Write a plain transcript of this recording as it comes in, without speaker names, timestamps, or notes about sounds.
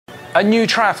A new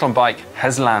triathlon bike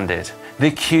has landed,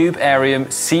 the Cube Aerium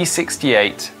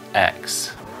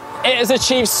C68X. It has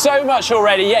achieved so much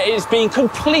already, yet it is being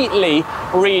completely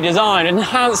redesigned.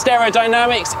 Enhanced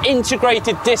aerodynamics,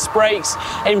 integrated disc brakes,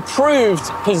 improved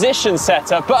position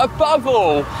setup, but above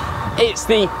all, it's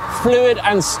the fluid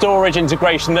and storage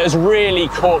integration that has really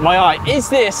caught my eye. Is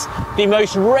this the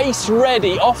most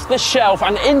race-ready, off-the-shelf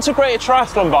and integrated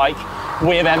triathlon bike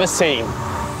we have ever seen?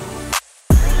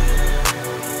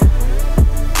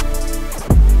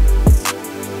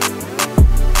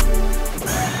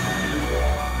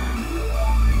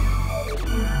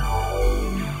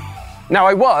 Now,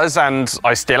 I was, and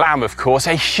I still am, of course,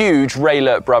 a huge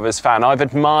Raelert brothers fan. I've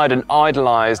admired and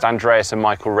idolised Andreas and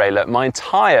Michael Raelert my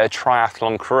entire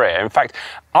triathlon career. In fact,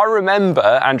 I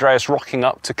remember Andreas rocking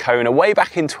up to Kona way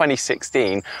back in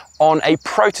 2016 on a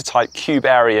prototype Cube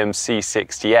Aerium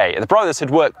C68. The brothers had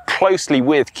worked closely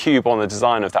with Cube on the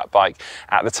design of that bike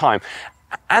at the time.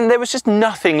 And there was just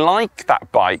nothing like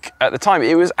that bike at the time.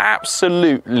 It was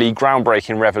absolutely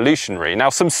groundbreaking, revolutionary. Now,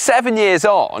 some 7 years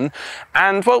on,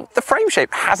 and well, the frame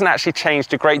shape hasn't actually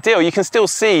changed a great deal. You can still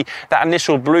see that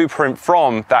initial blueprint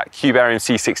from that Cube Aerium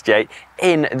C68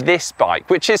 in this bike,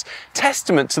 which is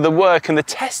testament to the work and the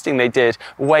testing they did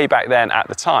way back then at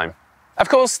the time. Of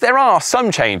course, there are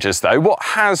some changes though. What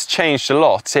has changed a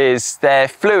lot is their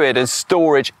fluid and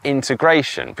storage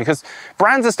integration, because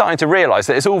brands are starting to realise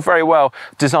that it's all very well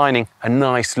designing a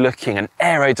nice looking and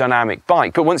aerodynamic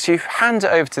bike, but once you hand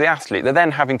it over to the athlete, they're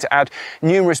then having to add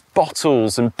numerous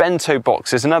bottles and bento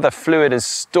boxes and other fluid and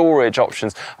storage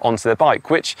options onto the bike,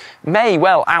 which may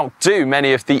well outdo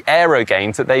many of the aero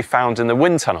gains that they found in the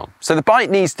wind tunnel. So the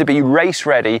bike needs to be race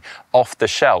ready off the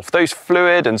shelf. Those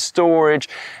fluid and storage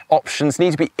options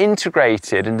need to be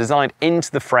integrated and designed into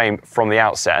the frame from the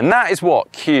outset. And that is what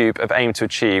Cube have aimed to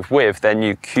achieve with their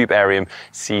new Cube Aerium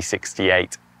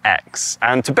C68X.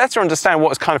 And to better understand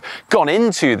what's kind of gone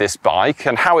into this bike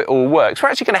and how it all works, we're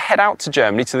actually going to head out to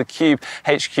Germany, to the Cube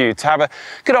HQ, to have a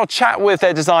good old chat with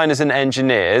their designers and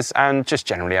engineers and just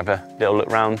generally have a little look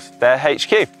around their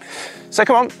HQ. So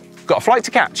come on, got a flight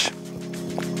to catch.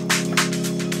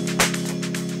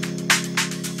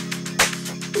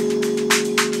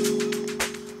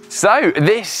 So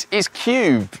this is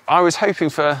Cube. I was hoping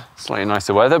for slightly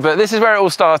nicer weather, but this is where it all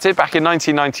started back in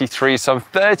 1993, some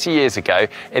 30 years ago,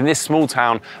 in this small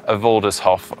town of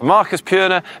Waldershof. Markus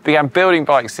Pürner began building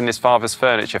bikes in his father's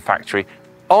furniture factory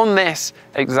on this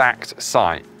exact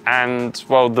site. And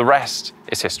well, the rest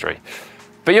is history.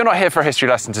 But you're not here for a history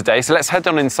lesson today, so let's head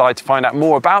on inside to find out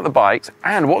more about the bikes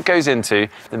and what goes into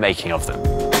the making of them.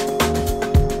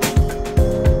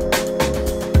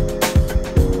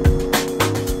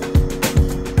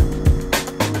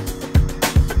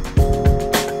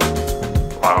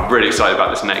 Really excited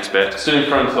about this next bit. Stood in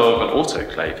front of an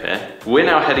autoclave here. We're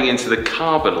now heading into the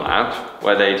Carbon Lab,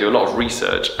 where they do a lot of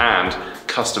research and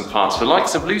custom parts for the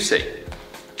likes of Lucy.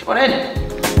 Come on in.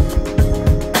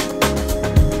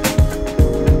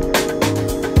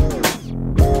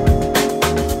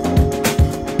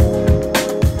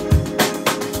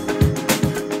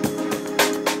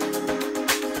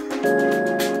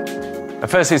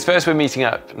 First things first, we're meeting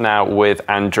up now with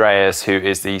Andreas, who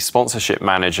is the sponsorship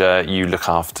manager. You look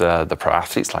after the pro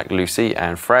athletes like Lucy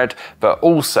and Fred, but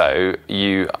also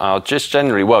you are just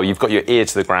generally, well, you've got your ear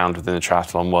to the ground within the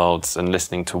triathlon world and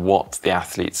listening to what the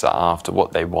athletes are after,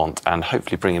 what they want, and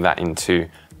hopefully bringing that into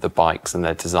the bikes and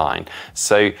their design.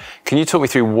 So can you talk me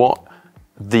through what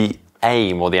the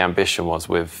aim or the ambition was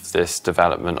with this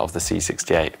development of the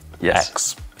C68X?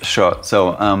 Yes, sure.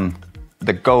 So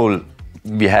the goal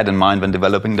we had in mind when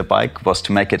developing the bike was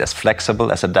to make it as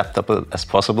flexible, as adaptable as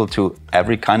possible to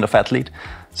every kind of athlete.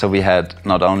 So we had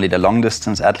not only the long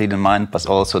distance athlete in mind, but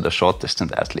also the short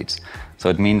distance athletes. So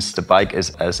it means the bike is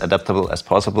as adaptable as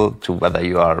possible to whether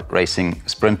you are racing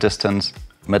sprint distance,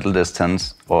 middle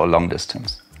distance or long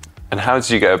distance. And how did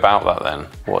you go about that then?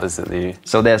 What is it that you...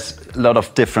 So there's a lot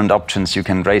of different options you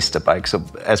can race the bike. So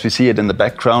as we see it in the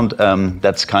background,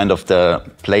 that's kind of the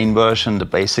plain version, the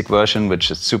basic version,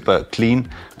 which is super clean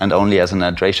and only has an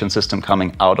hydration system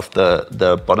coming out of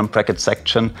the bottom bracket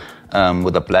section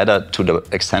with a bladder to the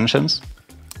extensions.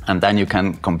 And then you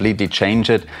can completely change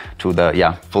it to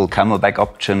the full camelback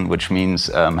option, which means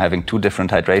having two different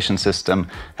hydration systems,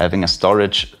 having a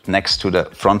storage next to the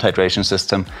front hydration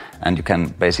system, and you can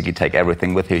basically take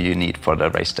everything with you need for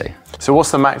the race day. So what's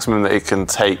the maximum that it can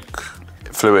take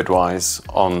fluid-wise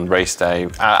on race day,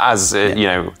 as it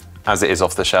is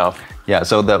off the shelf? Yeah,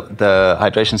 so the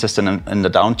hydration system in the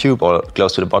down tube or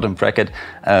close to the bottom bracket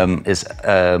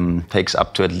takes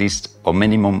up to at least or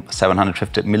minimum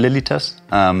 750 milliliters,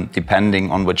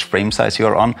 depending on which frame size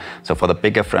you're on. So for the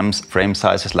bigger frame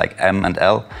sizes like M and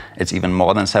L, it's even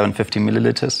more than 750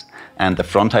 milliliters. And the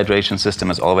front hydration system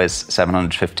is always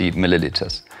 750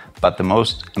 milliliters. But the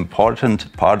most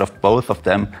important part of both of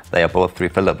them, they are both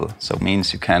refillable. So it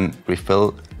means you can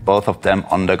refill both of them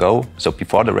on the go, so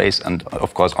before the race and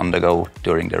of course on the go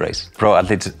during the race. Pro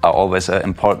athletes are always an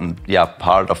important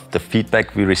part of the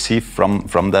feedback we receive from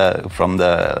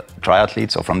the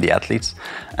triathletes or from the athletes,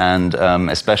 and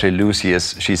especially Lucy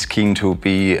she's keen to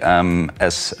be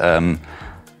as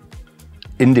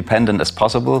independent as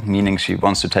possible, meaning she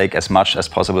wants to take as much as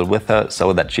possible with her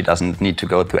so that she doesn't need to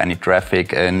go through any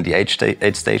traffic in the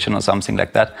aid station or something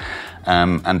like that.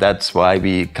 And that's why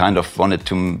we kind of wanted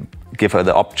to give her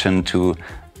the option to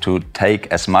take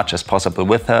as much as possible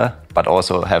with her, but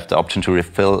also have the option to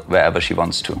refill wherever she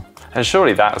wants to. And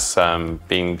surely that's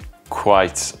been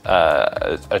quite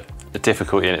a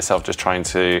difficulty in itself, just trying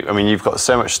to, I mean, you've got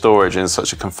so much storage in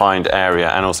such a confined area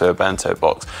and also a bento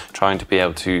box, trying to be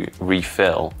able to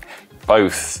refill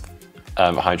both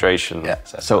hydration. Yeah.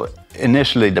 So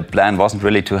initially the plan wasn't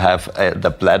really to have the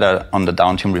bladder on the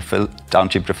down tube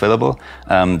refillable.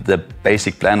 The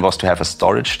basic plan was to have a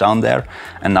storage down there,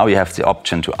 and now you have the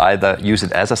option to either use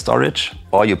it as a storage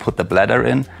or you put the bladder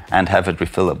in and have it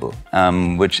refillable,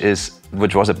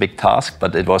 which was a big task,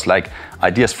 but it was like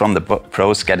ideas from the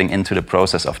pros getting into the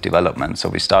process of development. So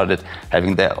we started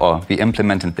having we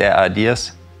implemented their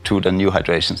ideas to the new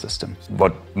hydration system.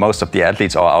 What most of the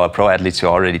athletes or our pro athletes who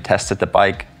already tested the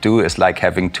bike do is like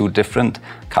having two different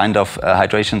kind of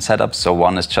hydration setups. So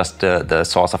one is just the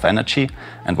source of energy,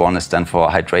 and one is then for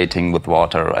hydrating with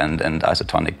water and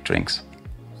isotonic drinks.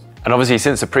 And obviously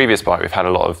since the previous bike, we've had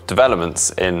a lot of developments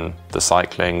in the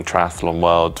cycling, triathlon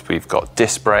world. We've got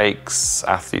disc brakes,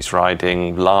 athletes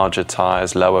riding larger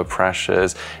tyres, lower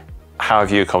pressures. How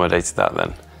have you accommodated that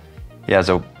then? Yeah,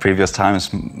 so previous times,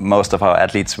 most of our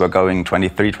athletes were going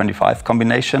 23-25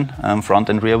 combination, front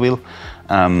and rear wheel.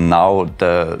 Now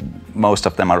most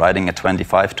of them are riding a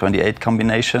 25-28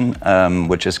 combination,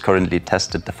 which is currently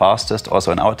tested the fastest,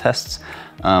 also in our tests.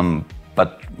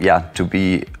 But yeah, to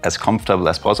be as comfortable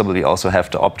as possible, we also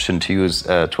have the option to use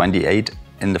 28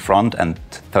 in the front and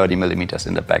 30 millimeters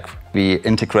in the back. We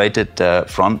integrated the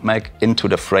front mag into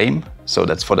the frame, so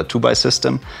that's for the 2x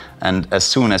system. And as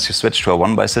soon as you switch to a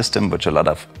 1x system, which a lot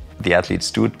of the athletes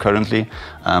do currently,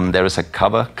 there is a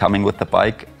cover coming with the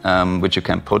bike, which you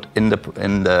can put in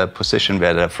the position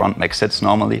where the front mag sits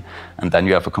normally, and then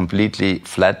you have a completely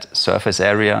flat surface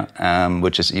area,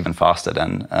 which is even faster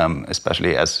than,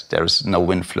 especially as there is no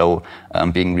wind flow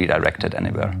being redirected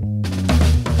anywhere.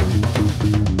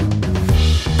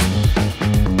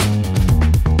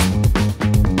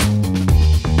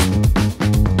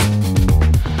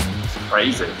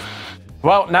 Crazy.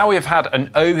 Well, now we've had an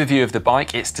overview of the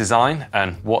bike, its design,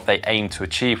 and what they aim to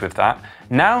achieve with that.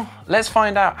 Now, let's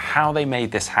find out how they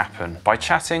made this happen by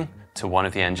chatting to one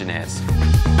of the engineers.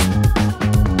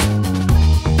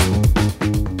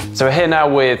 So we're here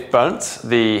now with Bernd,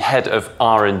 the head of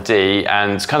R&D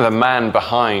and kind of the man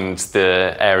behind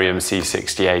the Aerium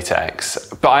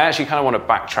C68X. But I actually kind of want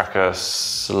to backtrack a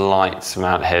slight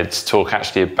amount here to talk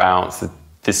actually about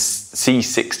this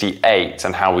C68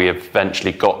 and how we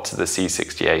eventually got to the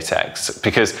C68X.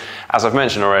 Because, as I've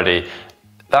mentioned already,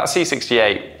 that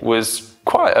C68 was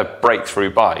quite a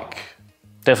breakthrough bike.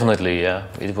 Definitely, yeah.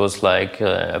 It was like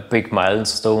a big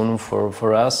milestone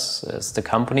for us as the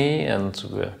company, and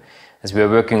as we were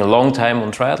working a long time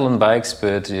on triathlon bikes,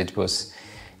 but it was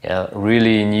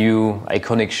really new,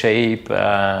 iconic shape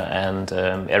and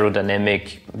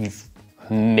aerodynamic,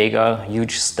 mega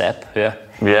huge step, yeah.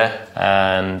 Yeah.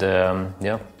 And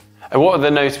yeah. And what are the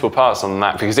notable parts on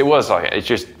that? Because it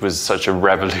just was such a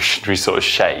revolutionary sort of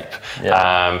shape.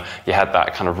 Yeah. You had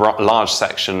that kind of large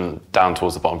section down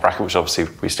towards the bottom bracket, which obviously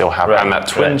we still have, and that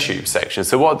twin tube section.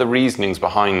 So what are the reasonings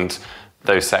behind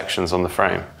those sections on the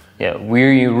frame? Yeah,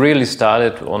 we really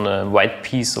started on a white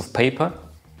piece of paper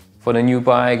for the new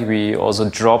bike. We also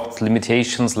dropped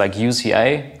limitations like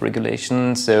UCI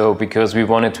regulations, so because we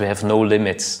wanted to have no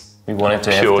limits. We wanted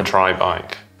to have pure tri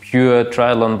bike. Pure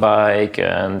triathlon bike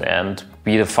and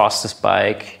be the fastest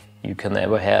bike you can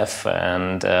ever have.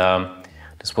 And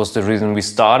this was the reason we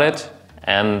started.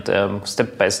 And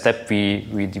step by step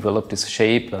we developed this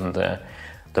shape. And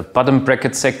the bottom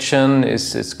bracket section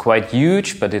is quite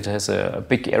huge, but it has a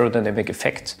big aerodynamic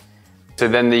effect. So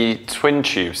then the twin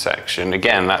tube section,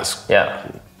 again, it's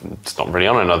not really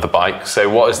on another bike. So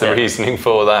what is the reasoning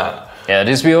for that? Yeah,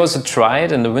 this we also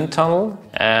tried in the wind tunnel,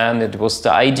 and it was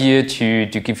the idea to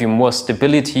give you more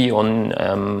stability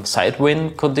on side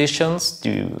wind conditions,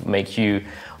 to make you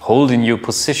hold in your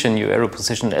position, your aero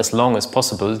position, as long as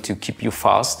possible to keep you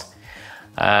fast.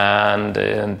 And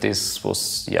this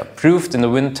was proved in the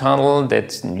wind tunnel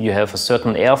that you have a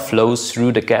certain airflow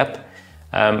through the gap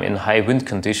in high wind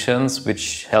conditions,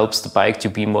 which helps the bike to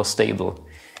be more stable.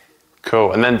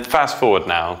 Cool. And then fast forward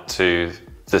now to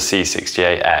the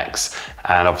C68X,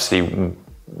 and obviously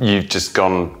you've just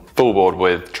gone full board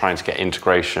with trying to get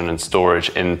integration and storage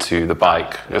into the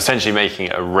bike, essentially making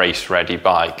it a race-ready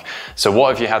bike. So what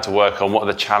have you had to work on? What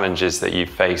are the challenges that you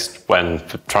faced when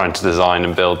trying to design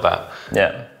and build that?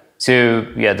 Yeah. So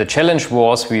the challenge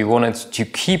was we wanted to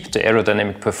keep the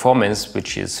aerodynamic performance,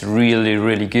 which is really,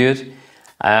 really good,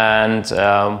 and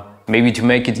maybe to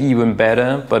make it even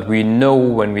better. But we know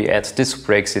when we add disc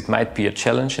brakes, it might be a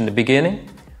challenge in the beginning.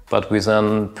 But we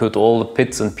then put all the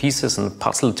bits and pieces and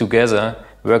puzzle together,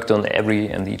 worked on every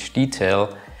and each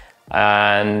detail,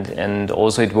 and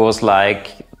also it was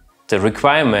like the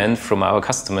requirement from our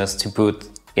customers to put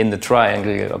in the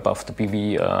triangle above the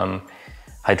BB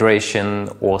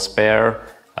hydration or spare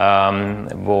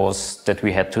was that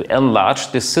we had to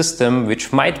enlarge this system,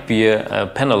 which might be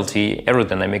a penalty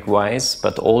aerodynamic wise,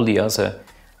 but all the other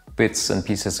bits and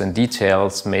pieces and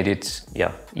details made it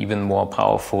even more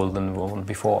powerful than the one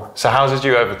before. So how did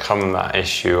you overcome that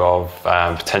issue of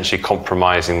potentially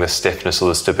compromising the stiffness or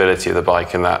the stability of the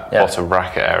bike in that bottom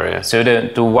bracket area? So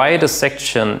the wider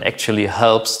section actually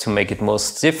helps to make it more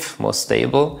stiff, more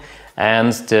stable,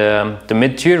 and the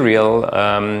material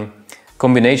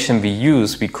combination we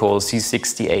use, we call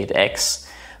C68X,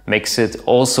 makes it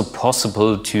also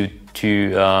possible to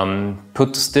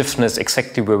put the stiffness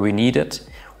exactly where we need it,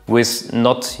 with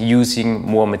not using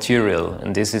more material.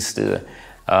 And this is the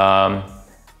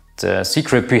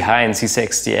secret behind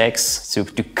C60X, so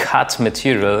to cut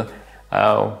material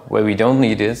where we don't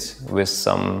need it, with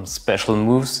some special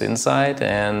moves inside,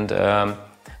 and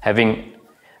having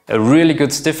a really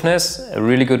good stiffness, a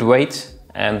really good weight,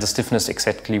 and the stiffness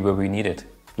exactly where we need it.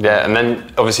 Yeah, and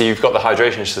then obviously you've got the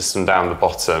hydration system down the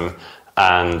bottom,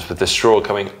 and with the straw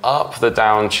coming up the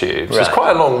down tube. So it's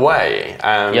quite a long way.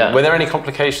 Were there any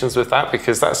complications with that?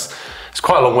 Because it's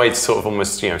quite a long way to sort of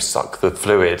almost, suck the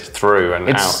fluid through and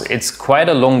out. It's quite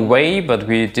a long way, but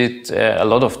we did a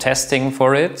lot of testing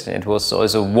for it. It was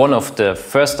also one of the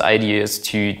first ideas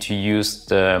to use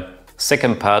the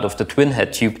second part of the twin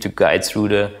head tube to guide through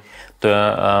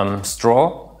the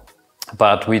straw.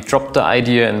 But we dropped the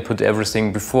idea and put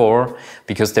everything before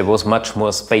because there was much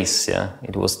more space.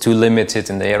 It was too limited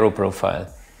in the aero profile.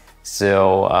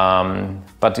 So,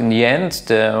 but in the end,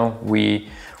 we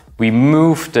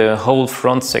moved the whole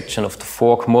front section of the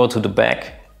fork more to the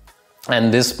back,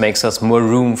 and this makes us more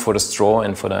room for the straw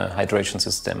and for the hydration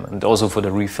system, and also for the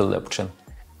refill option.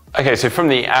 Okay, so from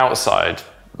the outside,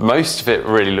 most of it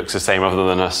really looks the same, other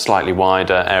than a slightly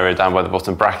wider area down by the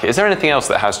bottom bracket. Is there anything else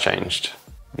that has changed?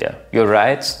 Yeah, you're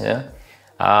right.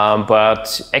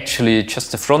 But actually,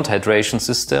 just the front hydration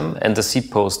system and the seat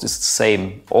post is the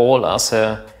same. All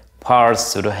other parts,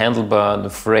 so the handlebar, the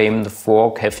frame, the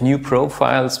fork, have new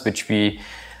profiles,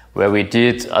 where we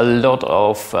did a lot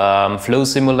of flow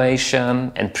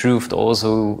simulation and proved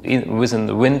also within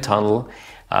the wind tunnel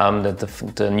that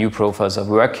the new profiles are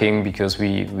working, because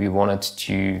we wanted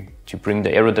to bring the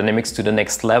aerodynamics to the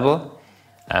next level.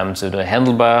 So the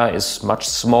handlebar is much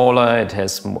smaller, it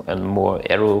has a more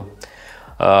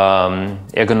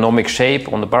ergonomic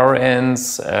shape on the bar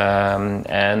ends,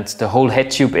 and the whole head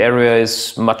tube area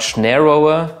is much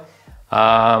narrower,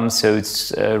 so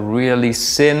it's really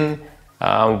thin,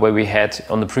 where we had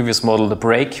on the previous model the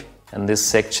brake, and this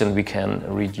section we can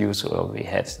reduce, or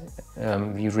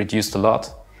we reduced a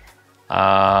lot.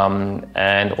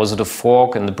 And also the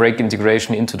fork and the brake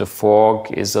integration into the fork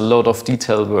is a lot of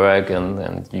detail work,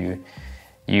 and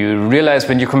you realize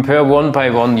when you compare one by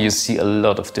one, you see a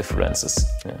lot of differences.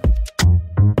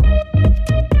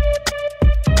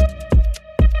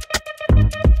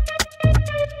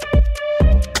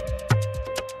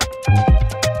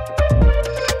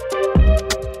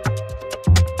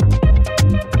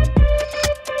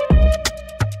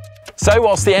 So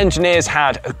whilst the engineers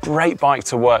had a great bike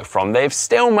to work from, they've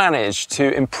still managed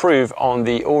to improve on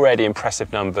the already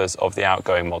impressive numbers of the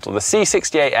outgoing model. The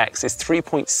C68X is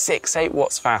 3.68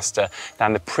 watts faster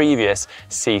than the previous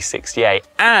C68,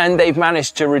 and they've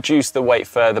managed to reduce the weight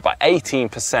further by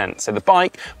 18%. So the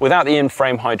bike, without the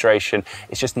in-frame hydration,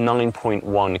 is just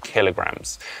 9.1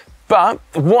 kilograms. But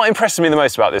what impresses me the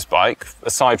most about this bike,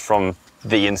 aside from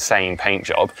the insane paint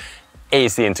job,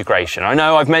 is the integration. I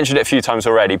know I've mentioned it a few times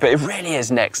already, but it really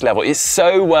is next level. It's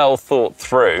so well thought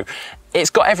through. It's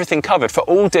got everything covered for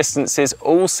all distances,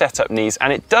 all setup needs,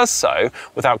 and it does so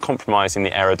without compromising the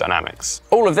aerodynamics.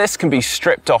 All of this can be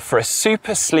stripped off for a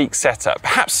super sleek setup,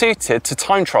 perhaps suited to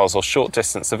time trials or short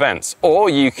distance events. Or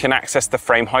you can access the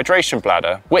frame hydration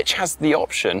bladder, which has the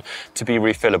option to be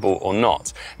refillable or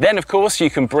not. Then, of course, you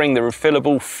can bring the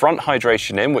refillable front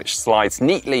hydration in, which slides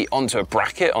neatly onto a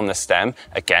bracket on the stem,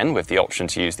 again, with the option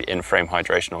to use the in-frame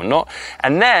hydration or not.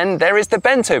 And then there is the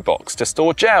bento box to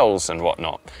store gels and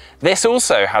whatnot. This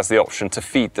also has the option to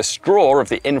feed the straw of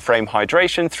the in-frame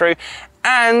hydration through,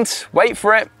 and wait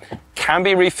for it, can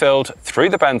be refilled through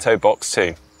the bento box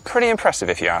too. Pretty impressive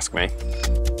if you ask me.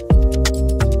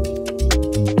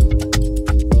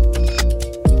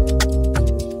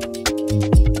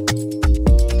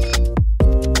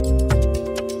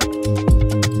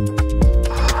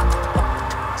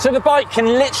 So the bike can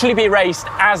literally be raced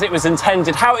as it was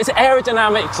intended. How it's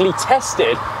aerodynamically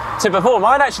tested to perform.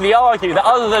 I'd actually argue that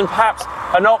other than perhaps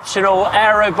an optional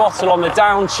aero bottle on the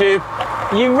down tube,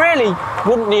 you really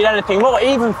wouldn't need anything more,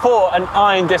 even for an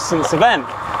iron distance event.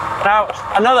 Now,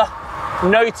 another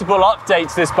notable update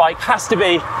to this bike has to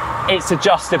be its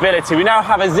adjustability. We now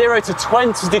have a 0 to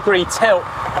 20 degree tilt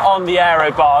on the aero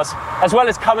bars, as well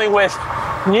as coming with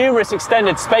numerous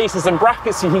extended spacers and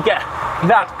brackets so you can get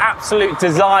that absolute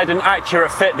desired and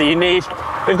accurate fit that you need.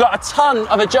 We've got a ton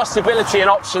of adjustability and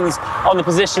options on the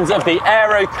positions of the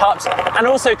aero cups, and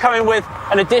also coming with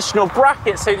an additional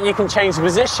bracket so that you can change the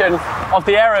position of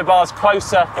the aero bars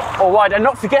closer or wider. And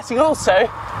not forgetting also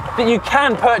that you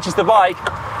can purchase the bike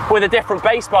with a different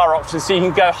base bar option, so you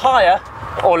can go higher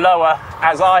or lower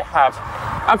as I have.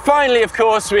 And finally, of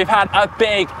course, we've had a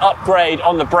big upgrade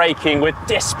on the braking with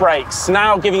disc brakes,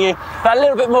 now giving you that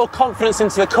little bit more confidence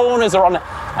into the corners or on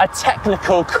a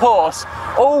technical course,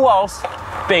 all whilst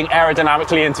being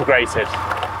aerodynamically integrated.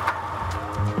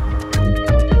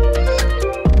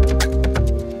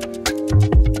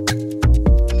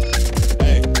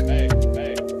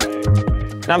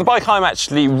 Now, the bike I'm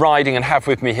actually riding and have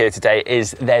with me here today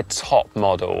is their top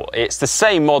model. It's the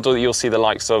same model that you'll see the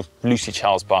likes of Lucy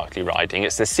Charles Barkley riding.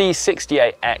 It's the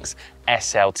C68X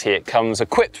SLT. It comes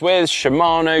equipped with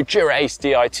Shimano Dura-Ace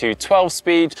Di2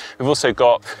 12-speed. We've also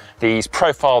got these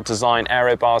profile design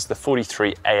aero bars, the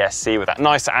 43 ASC with that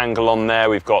nice angle on there.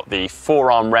 We've got the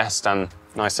forearm rest and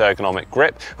nice ergonomic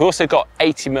grip. We've also got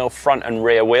 80mm front and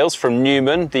rear wheels from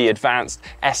Newman, the advanced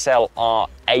SLR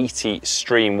 80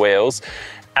 Stream wheels.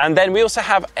 And then we also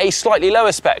have a slightly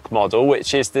lower spec model,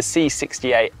 which is the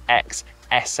C68X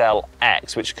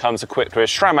SLX, which comes equipped with a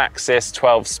SRAM axis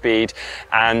 12-speed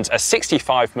and a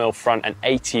 65mm front and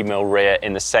 80mm rear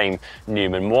in the same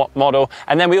Newman model.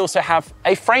 And then we also have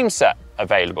a frame set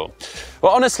available.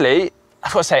 Well, honestly,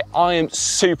 I've got to say, I am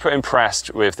super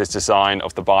impressed with this design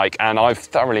of the bike, and I've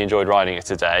thoroughly enjoyed riding it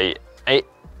today.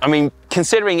 I mean,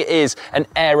 considering it is an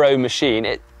aero machine,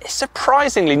 it's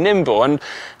surprisingly nimble, and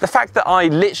the fact that I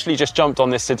literally just jumped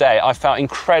on this today, I felt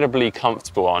incredibly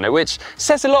comfortable on it, which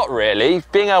says a lot really.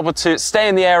 Being able to stay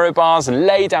in the aero bars and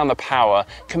lay down the power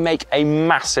can make a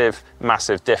massive,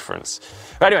 massive difference.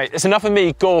 But anyway, it's enough of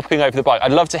me gawping over the bike.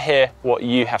 I'd love to hear what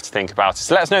you have to think about it.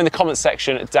 So let us know in the comments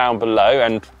section down below,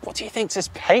 and what do you think to this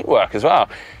paintwork as well?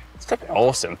 It's flipping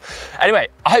awesome. Anyway,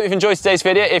 I hope you've enjoyed today's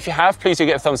video. If you have, please do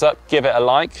give it a thumbs up, give it a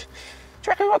like. Do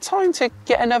you reckon we've got time to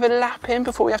get another lap in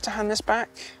before we have to hand this back?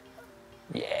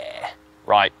 Yeah.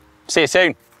 Right, see you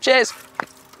soon. Cheers.